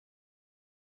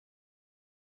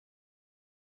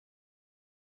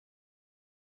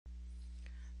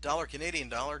Dollar Canadian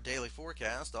dollar daily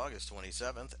forecast, August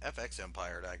 27th,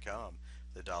 fxempire.com.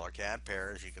 The dollar CAD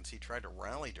pair, as you can see, tried to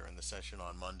rally during the session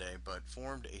on Monday, but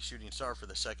formed a shooting star for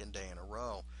the second day in a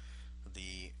row.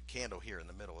 The candle here in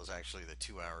the middle is actually the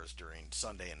 2 hours during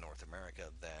Sunday in North America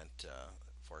that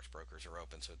forex brokers are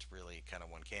open, so it's really kind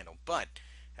of one candle. But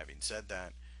having said that,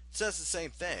 it says the same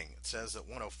thing. It says that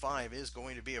 105 is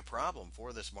going to be a problem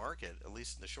for this market, at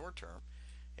least in the short term.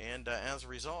 And as a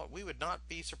result, we would not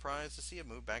be surprised to see it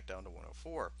move back down to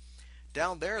 104.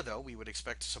 Down there, though, we would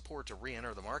expect support to re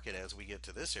enter the market as we get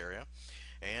to this area.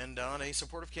 And on a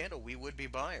supportive candle, we would be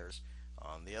buyers.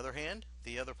 On the other hand,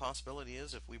 the other possibility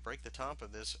is if we break the top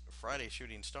of this Friday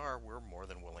shooting star, we're more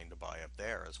than willing to buy up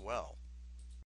there as well.